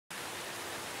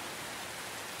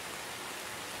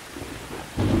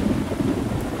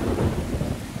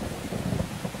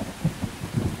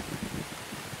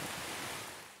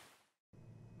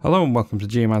Hello and welcome to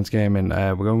G-Man's Gaming.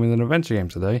 We're going with an adventure game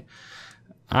today.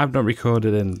 I've not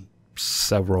recorded in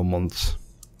several months.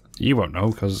 You won't know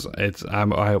because I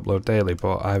upload daily,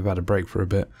 but I've had a break for a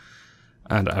bit.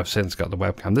 And I've since got the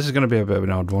webcam. This is going to be a bit of an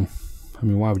odd one. I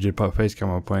mean, why would you put a face cam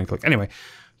on a point and click? Anyway,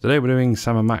 today we're doing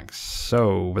Sam and Max.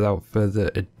 So, without further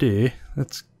ado,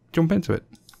 let's jump into it.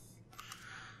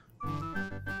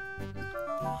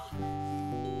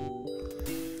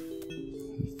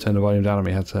 Turn the volume down on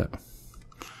my headset.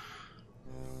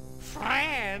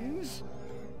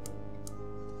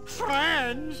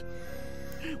 Friends?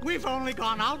 We've only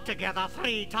gone out together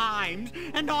 3 times,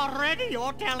 and already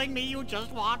you're telling me you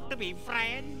just want to be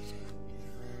friends?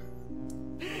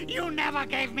 You never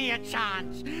gave me a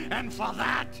chance, and for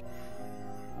that,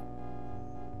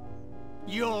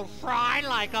 you'll fry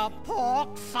like a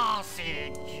pork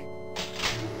sausage.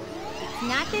 It's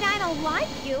not that I don't like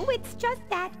you, it's just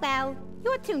that, well,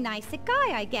 you're too nice a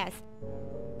guy, I guess.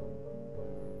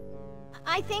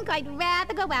 I think I'd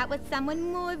rather go out with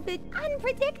someone more of it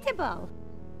unpredictable.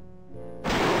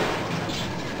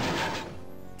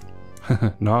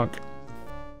 Knock.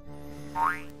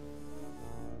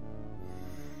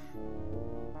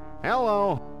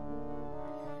 Hello.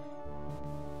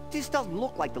 This doesn't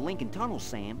look like the Lincoln Tunnel,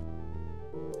 Sam.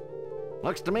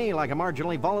 Looks to me like a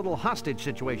marginally volatile hostage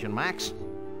situation, Max.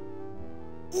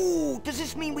 Ooh, does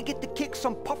this mean we get to kick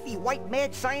some puffy white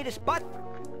mad scientist butt?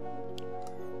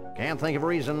 Can't think of a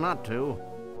reason not to.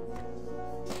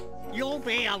 You'll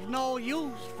be of no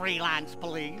use, Freelance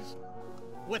Police.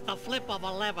 With the flip of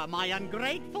a lever, my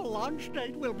ungrateful lunch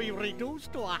date will be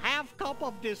reduced to a half cup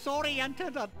of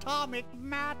disoriented atomic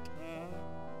matter.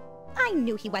 I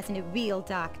knew he wasn't a real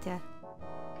doctor.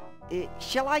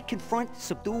 Shall I confront,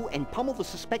 subdue, and pummel the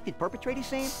suspected perpetrator,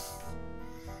 Sam?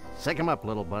 Sick him up,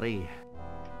 little buddy.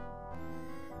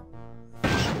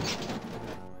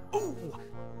 Ooh!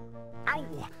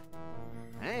 Ow!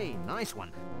 Hey, nice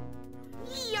one.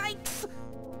 Yikes!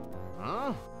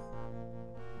 Huh?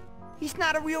 He's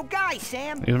not a real guy,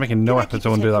 Sam. He was making no effort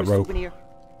to undo that rope. Souvenir?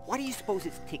 Why do you suppose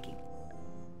it's ticking?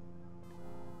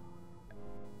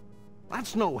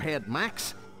 That's no head,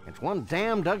 Max. It's one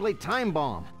damned ugly time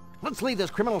bomb. Let's leave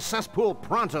this criminal cesspool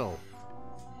pronto.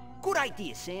 Good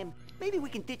idea, Sam. Maybe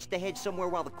we can ditch the head somewhere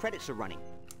while the credits are running.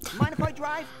 Mind if I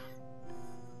drive?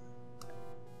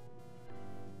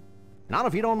 Not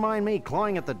if you don't mind me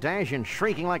clawing at the dash and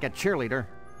shrieking like a cheerleader.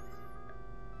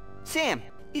 Sam,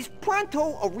 is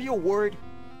pronto a real word?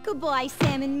 Goodbye,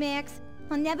 Sam and Max.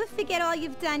 I'll never forget all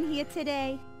you've done here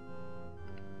today.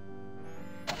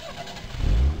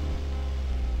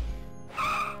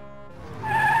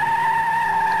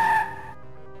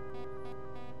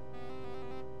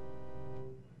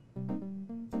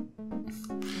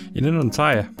 You didn't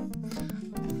untie her.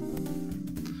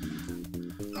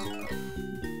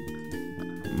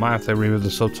 Might have to remove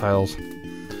the subtitles.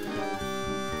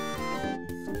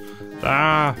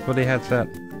 Ah, bloody headset.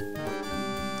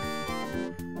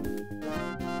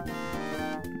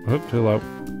 Oop, too low.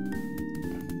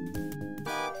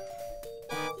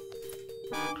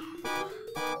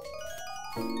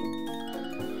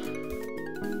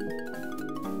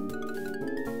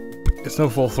 It's no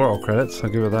full throttle credits,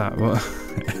 I'll give it that, but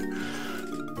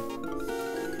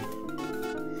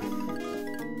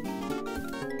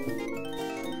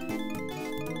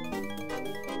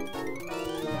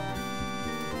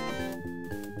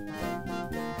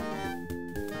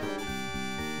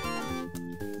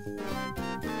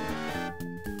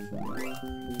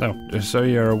no, just so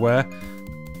you're aware,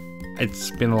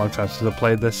 it's been a long time since I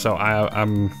played this, so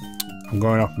I'm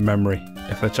going off memory.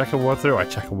 If I check a word through, I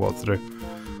check a word through.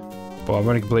 But I've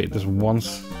only completed this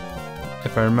once,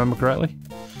 if I remember correctly.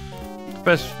 The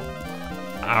first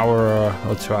hour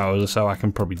or 2 hours or so I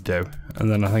can probably do, and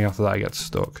then I think after that I get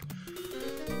stuck.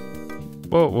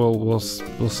 But we'll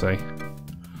see.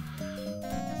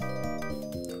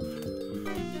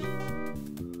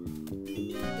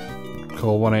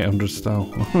 Call 1-800-STAR.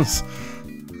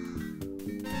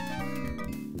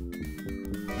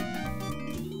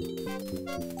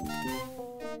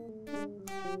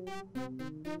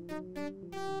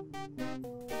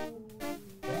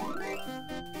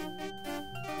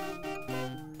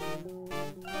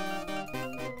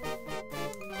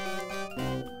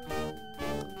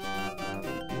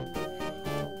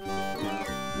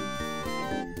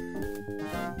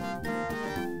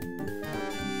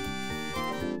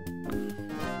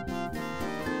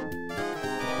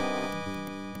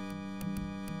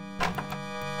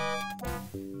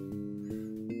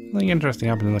 Nothing interesting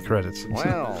happened in the credits.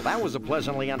 Well, that was a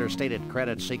pleasantly understated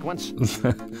credit sequence.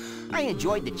 I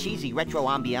enjoyed the cheesy retro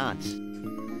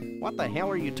ambiance. What the hell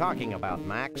are you talking about,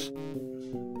 Max?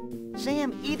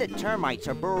 Sam, either termites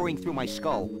are burrowing through my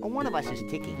skull, or one of us is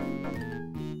ticking.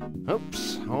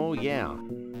 Oops. Oh, yeah.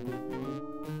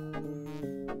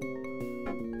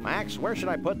 Max, where should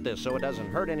I put this so it doesn't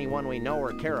hurt anyone we know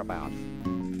or care about?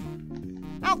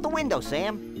 Out the window,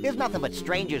 Sam. There's nothing but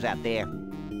strangers out there.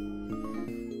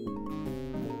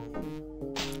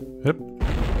 Yep.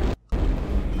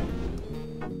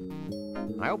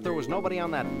 I hope there was nobody on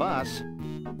that bus.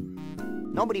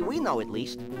 Nobody we know, at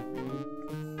least.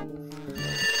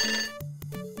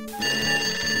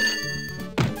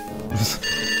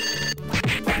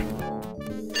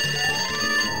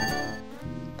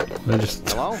 They just...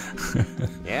 Hello?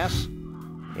 Yes?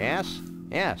 Yes?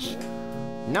 Yes?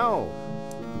 No.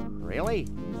 Really?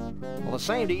 Well, the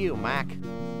same to you, Mac.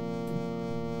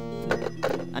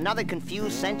 Another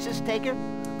confused census taker?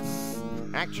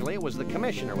 Actually, it was the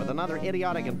commissioner with another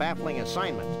idiotic and baffling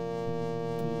assignment.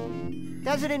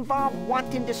 Does it involve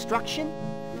wanton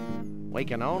destruction? We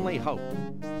can only hope.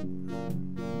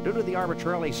 Due to the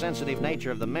arbitrarily sensitive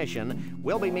nature of the mission,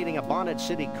 we'll be meeting a bonded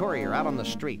city courier out on the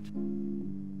street.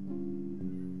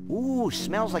 Ooh,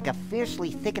 smells like a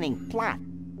fiercely thickening plot.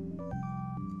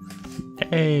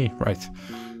 Hey, right.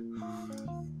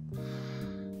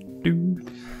 Dude.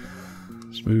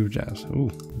 Smooth jazz. Ooh,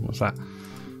 what's that?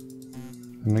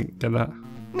 Get that?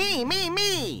 Me!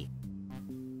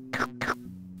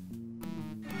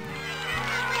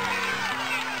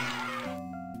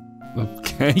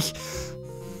 Okay.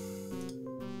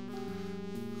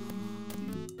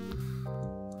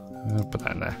 I'll put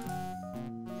that in there.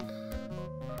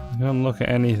 Don't look at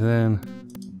anything.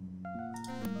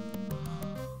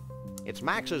 It's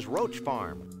Max's roach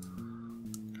farm.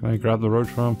 Can I grab the roach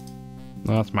farm?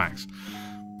 No, that's Max.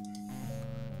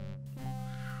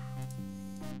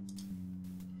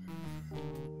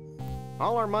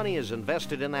 All our money is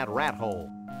invested in that rat hole.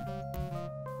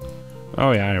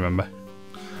 Oh yeah, I remember.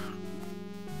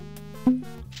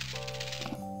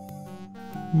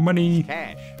 Money.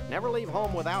 Cash. Never leave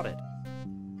home without it.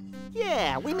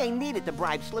 Yeah, we may need it to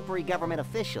bribe slippery government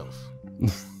officials. I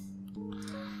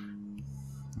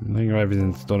think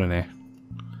everything's done in here.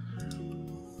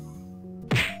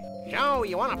 So,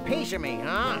 you want a piece of me,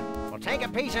 huh? Well, take a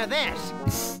piece of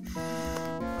this.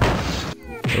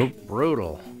 Oh,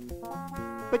 brutal.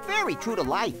 But very true to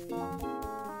life.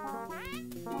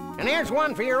 And here's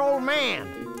one for your old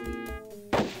man.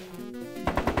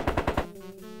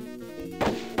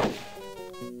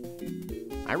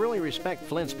 I really respect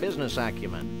Flint's business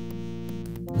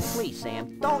acumen. Please,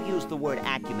 Sam, don't use the word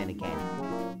acumen again.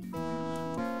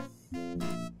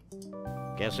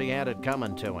 Guess he had it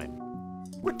coming to him.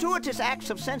 Gratuitous acts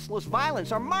of senseless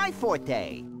violence are my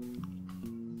forte.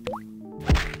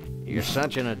 You're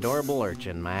such an adorable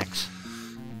urchin, Max.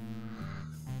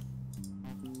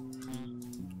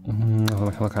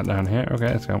 I'll look at down here. Okay,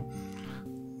 let's go.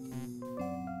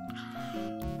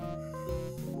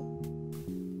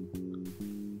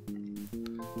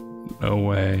 No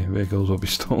way, vehicles will be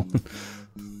stolen.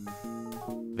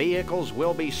 Vehicles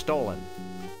will be stolen.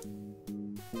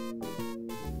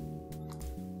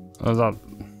 How's that?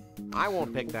 I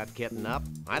won't pick that kitten up.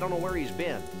 I don't know where he's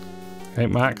been. Hey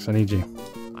Max, I need you.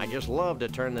 I just love to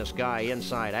turn this guy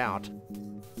inside out.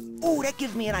 Ooh, that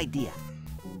gives me an idea.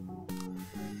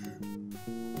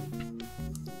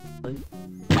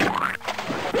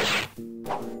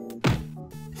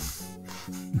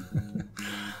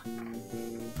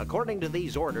 According to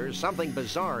these orders, something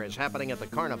bizarre is happening at the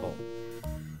carnival.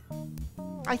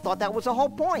 I thought that was the whole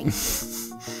point.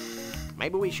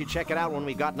 Maybe we should check it out when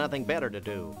we got nothing better to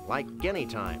do, like Guinea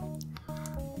time.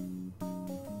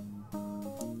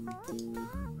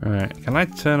 Alright, can I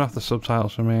turn off the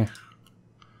subtitles for me?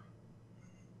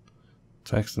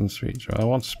 Text and speech. I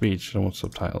want speech, I don't want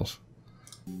subtitles.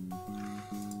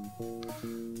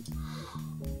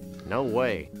 No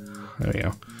way. There we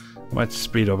go. I might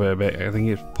speed up it a bit. I think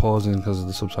it's pausing because of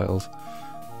the subtitles.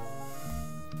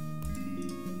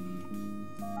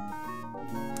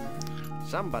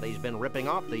 Somebody's been ripping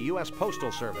off the U.S.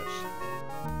 Postal Service.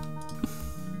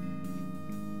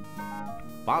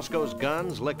 Bosco's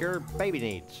guns, liquor, baby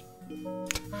needs.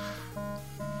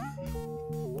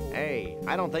 Hey,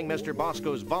 I don't think Mr.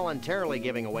 Bosco's voluntarily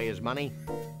giving away his money.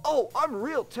 Oh, I'm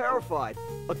real terrified.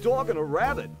 A dog and a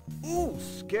rabbit. Ooh,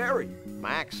 scary.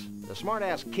 Max, the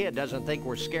smart-ass kid doesn't think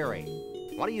we're scary.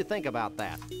 What do you think about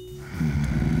that?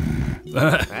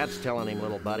 That's telling him,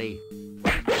 little buddy.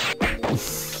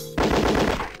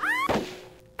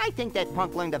 I think that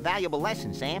punk learned a valuable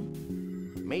lesson, Sam.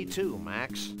 Me too,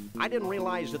 Max. I didn't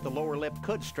realize that the lower lip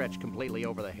could stretch completely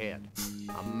over the head.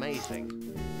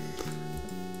 Amazing.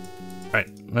 Right,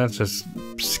 let's just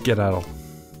skedaddle.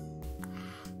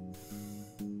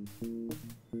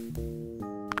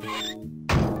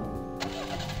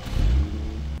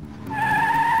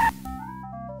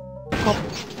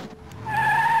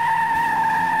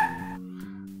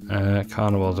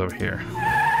 carnival's over here.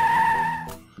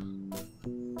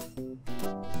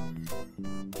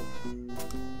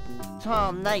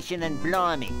 Tom Nation and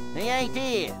blimey, he ain't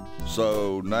here.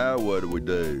 So now what do we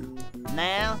do?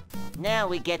 Now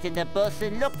we get in the bus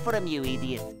and look for him, you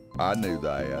idiot. I knew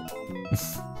that.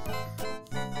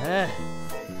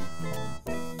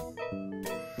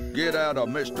 Get out of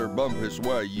Mr. Bumpus'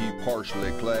 way, you partially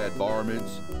clad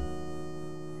varmints.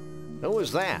 Who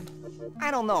was that? I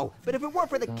don't know, but if it weren't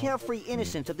for the carefree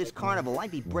innocence of this carnival,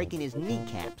 I'd be breaking his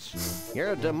kneecaps.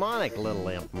 You're a demonic little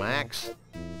imp, Max.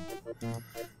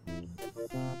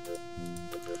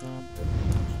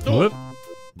 What?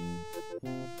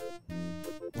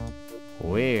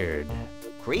 Weird.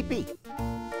 Creepy.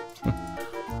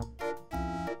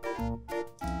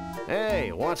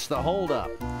 Hey, what's the holdup?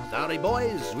 Sorry,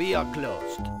 boys, we are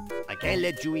closed. I can't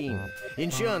let you in.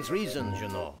 Insurance reasons, you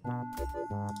know.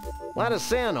 Let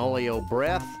us in, Oleo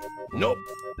Breath. Nope.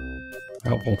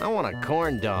 Helpful. I want a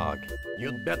corn dog.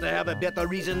 You'd better have a better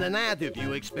reason than that if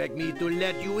you expect me to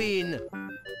let you in.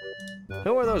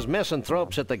 Who are those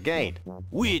misanthropes at the gate?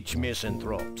 Which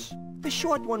misanthropes? The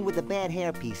short one with the bad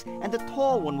hairpiece, and the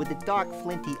tall one with the dark,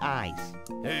 flinty eyes.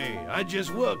 Hey, I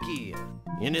just work here.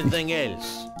 Anything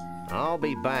else? I'll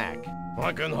be back.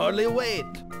 I can hardly wait.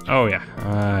 Oh yeah,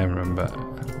 I remember.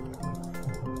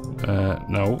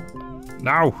 No.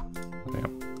 No! Yeah.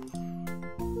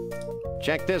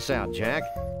 Check this out, Jack.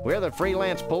 We're the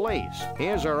Freelance Police.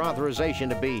 Here's our authorization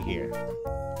to be here.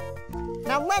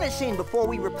 Now let us in before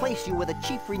we replace you with a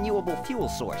cheap renewable fuel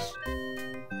source.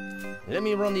 Let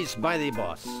me run this by the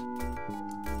boss.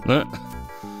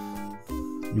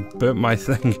 You burnt my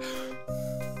thing.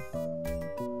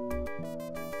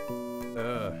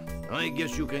 I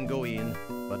guess you can go in,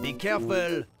 but be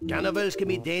careful. Carnivals can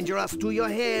be dangerous to your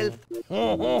health.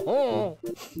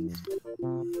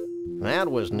 That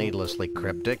was needlessly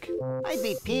cryptic. I'd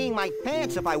be peeing my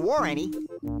pants if I wore any.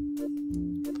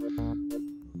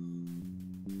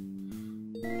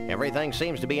 Everything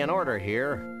seems to be in order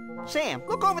here. Sam,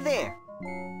 look over there.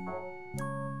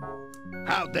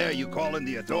 How dare you call in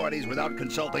the authorities without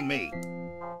consulting me?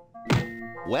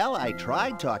 Well, I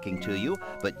tried talking to you,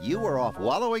 but you were off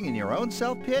wallowing in your own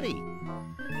self-pity.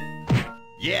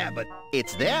 Yeah, but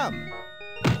It's them.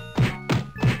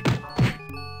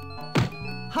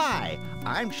 Hi,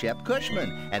 I'm Shep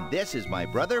Cushman, and this is my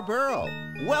brother Burl.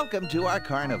 Welcome to our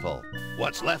carnival.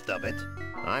 what's left of it?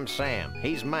 I'm Sam.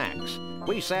 He's Max.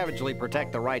 We savagely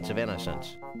protect the rights of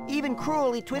innocents. Even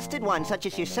cruelly twisted ones such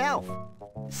as yourself.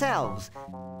 Selves.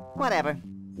 Whatever.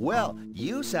 Well,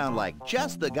 you sound like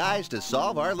just the guys to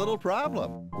solve our little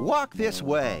problem. Walk this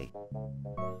way.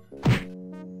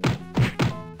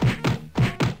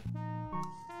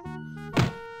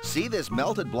 See this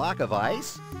melted block of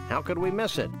ice? How could we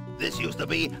miss it? This used to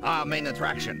be our main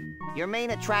attraction. Your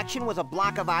main attraction was a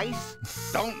block of ice?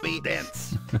 Don't be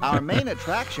dense. Our main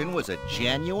attraction was a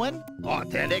genuine,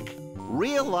 Authentic,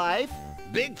 real-life,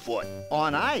 Bigfoot.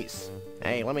 on ice.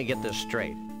 Hey, let me get this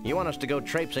straight. You want us to go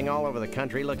traipsing all over the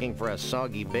country looking for a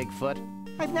soggy Bigfoot?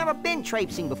 I've never been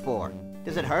traipsing before.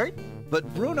 Does it hurt?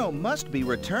 But Bruno must be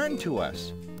returned to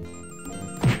us.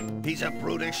 He's a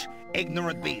brutish,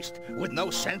 ignorant beast with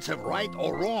no sense of right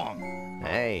or wrong.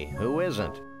 Hey, who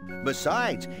isn't?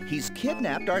 Besides, he's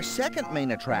kidnapped our second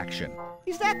main attraction.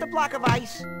 Is that the block of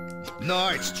ice? No,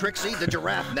 it's Trixie, the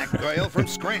giraffe neck girl from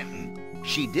Scranton.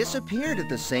 She disappeared at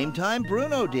the same time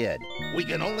Bruno did. We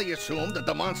can only assume that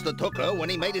the monster took her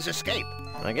when he made his escape.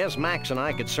 I guess Max and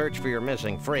I could search for your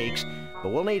missing freaks,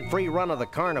 but we'll need free run of the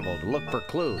carnival to look for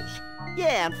clues.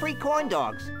 Yeah, and free corn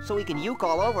dogs, so we can uke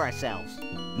all over ourselves.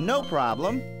 No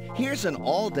problem. Here's an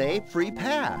all-day free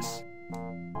pass.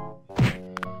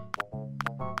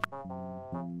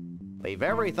 Leave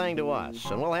everything to us,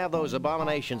 and we'll have those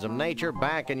abominations of nature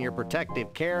back in your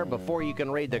protective care before you can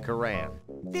read the Koran.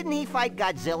 Didn't he fight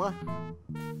Godzilla?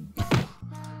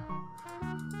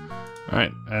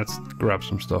 Alright, let's grab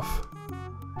some stuff.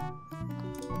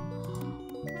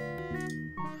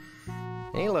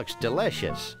 He looks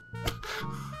delicious.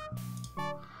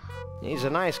 He's a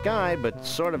nice guy, but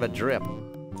sort of a drip.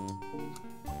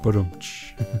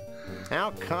 Ba-dum-tsh.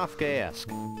 How Kafkaesque.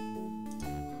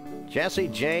 Jesse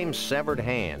James' severed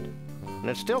hand. And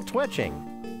it's still twitching.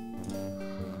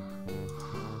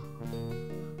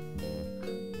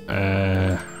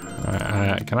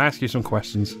 Can I ask you some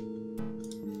questions?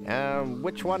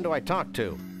 Which one do I talk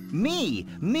to? Me!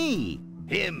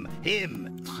 Him.